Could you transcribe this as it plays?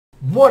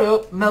What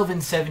up,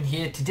 Melvin7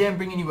 here. Today I'm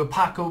bringing you a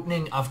pack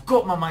opening. I've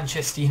got my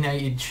Manchester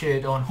United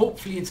shirt on.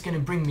 Hopefully it's going to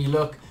bring me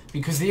luck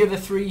because the other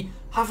three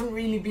haven't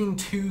really been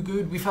too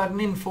good. We've had an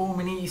inform,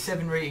 an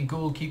 87 rated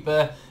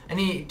goalkeeper,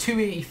 two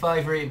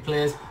 85 rated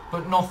players,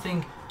 but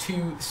nothing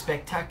too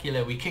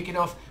spectacular. We kick it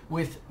off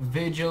with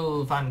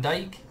Virgil van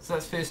Dijk, so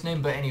that's his first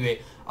name, but anyway,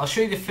 I'll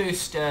show you the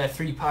first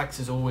three packs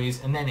as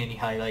always and then any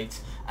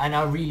highlights, and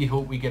I really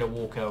hope we get a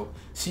walkout.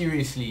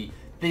 Seriously,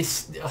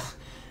 this,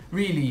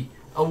 really,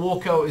 a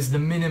walkout is the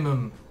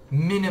minimum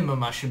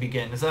I should be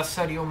getting. Is that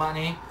Sadio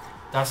Mane?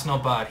 That's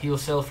not bad. He'll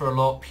sell for a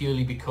lot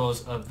purely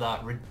because of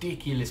that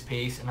ridiculous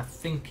pace, and I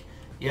think,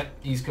 yep,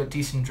 he's got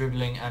decent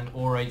dribbling and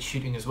alright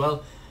shooting as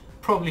well.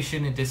 Probably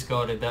shouldn't have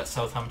discarded that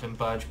Southampton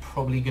badge.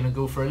 Probably going to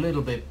go for a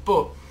little bit,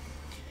 but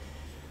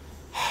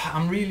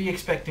I'm really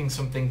expecting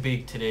something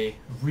big today.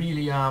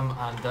 Really am,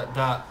 and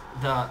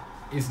that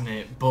isn't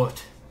it.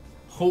 But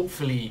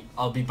hopefully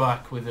I'll be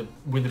back with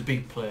a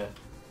big player.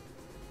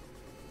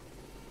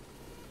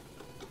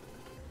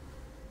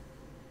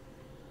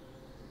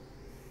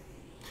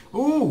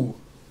 Ooh,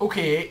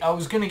 okay, I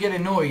was going to get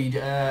annoyed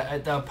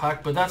at that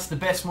pack, but that's the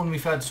best one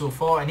we've had so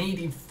far. An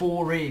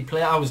 84 rated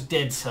player. I was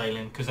dead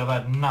silent because I've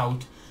had an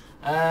out.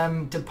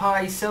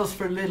 Depay sells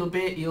for a little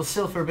bit. He'll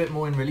sell for a bit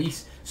more in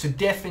release. So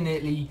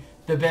definitely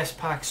the best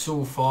pack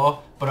so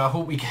far, but I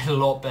hope we get a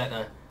lot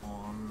better.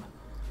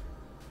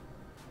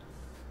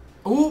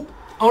 Oh,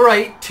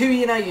 alright, two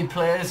United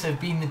players have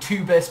been the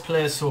two best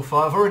players so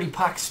far. I've already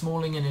packed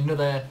Smalling in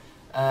another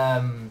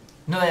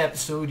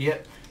episode,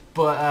 yep.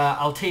 But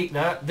I'll take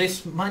that.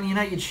 This Man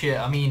United shirt,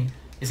 I mean,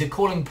 is it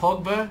calling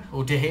Pogba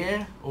or De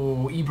Gea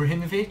or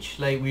Ibrahimovic?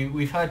 Like,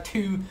 we've had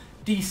two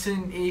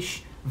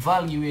decent-ish,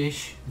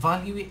 value-ish,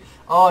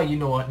 oh, you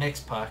know what,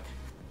 next pack.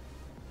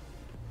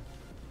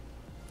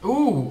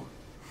 Ooh,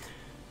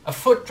 a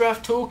foot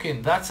draft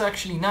token. That's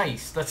actually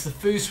nice. That's the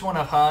first one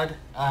I've had,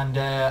 and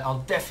I'll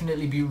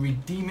definitely be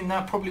redeeming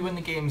that probably when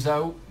the game's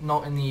out,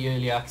 not in the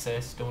early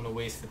access. Don't want to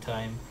waste the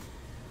time.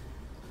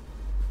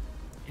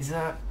 Is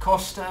that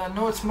Costa?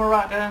 No, it's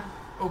Morata.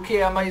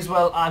 Okay, I might as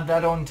well add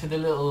that on to the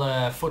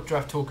little foot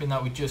draft token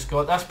that we just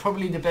got. That's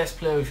probably the best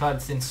player we've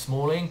had since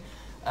Smalling.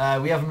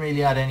 We haven't really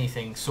had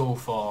anything so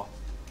far.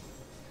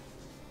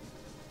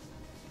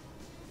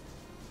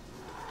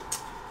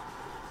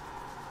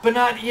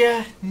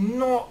 Benatia,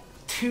 not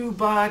too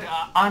bad.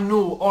 I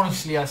know,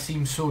 honestly, I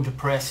seem so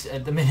depressed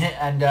at the minute,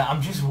 and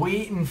I'm just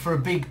waiting for a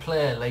big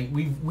player. Like,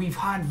 we've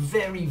had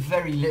very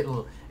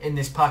little in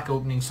this pack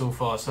opening so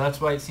far, so that's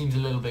why it seems a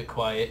little bit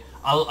quiet.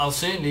 I'll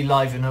certainly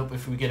liven up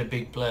if we get a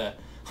big player.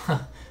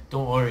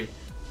 Don't worry.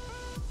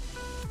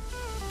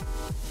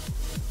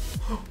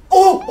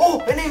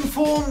 Oh, an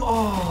inform.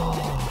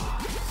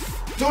 Oh,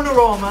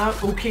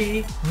 Donnarumma.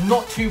 Okay,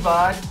 not too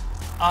bad.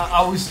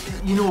 I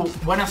was, you know,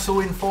 when I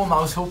saw inform,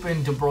 I was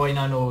hoping De Bruyne.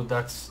 I know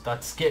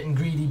that's getting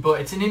greedy, but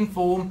it's an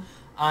inform,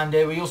 and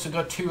we also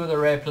got two other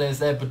rare players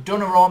there. But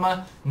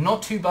Donnarumma,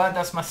 not too bad.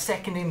 That's my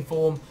second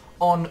inform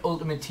on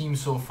Ultimate Team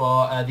so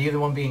far. The other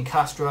one being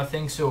Castro, I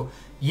think. So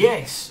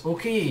yes,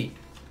 okay,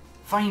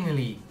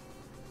 finally.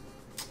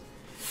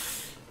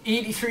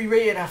 83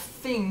 rated. I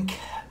think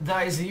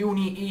that is the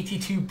only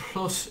 82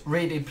 plus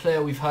rated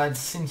player we've had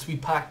since we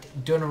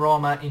packed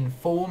Donnarumma in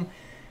form.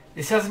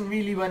 This hasn't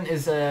really went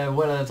as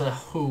well as I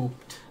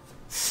hoped.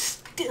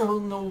 Still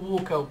no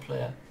walkout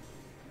player.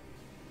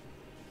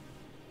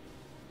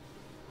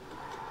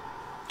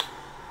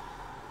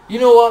 You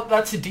know what?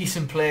 That's a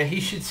decent player. He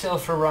should sell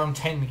for around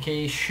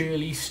 10k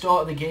surely.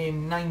 Start of the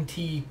game,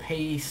 90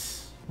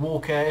 pace,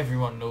 Walker.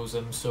 Everyone knows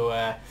him, so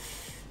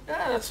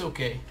that's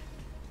okay.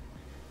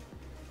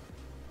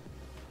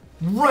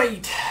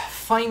 Right,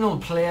 final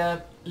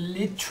player.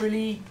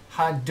 Literally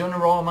had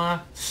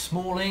Donnarumma,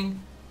 Smalling,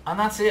 and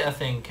that's it, I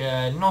think.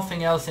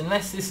 Nothing else,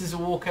 unless this is a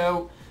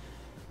walkout.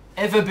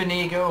 Ever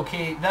Banega,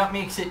 okay, that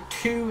makes it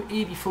two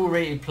 84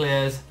 rated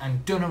players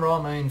and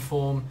Donnarumma in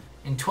form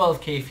in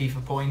 12k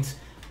FIFA points.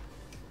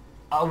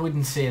 I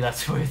wouldn't say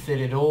that's worth it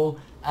at all.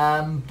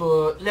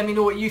 But let me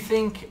know what you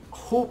think.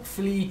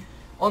 Hopefully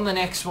on the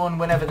next one,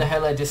 whenever the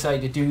hell I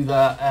decide to do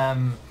that,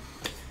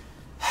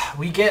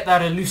 we get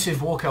that elusive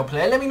walkout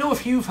player. Let me know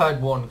if you've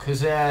had one,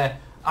 because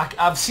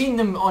I've seen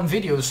them on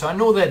videos, so I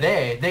know they're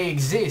there. They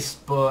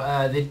exist,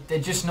 but they're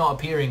just not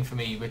appearing for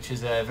me, which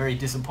is very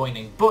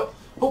disappointing. But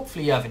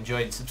hopefully you have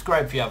enjoyed.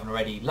 Subscribe if you haven't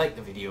already. Like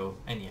the video,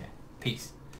 and yeah, peace.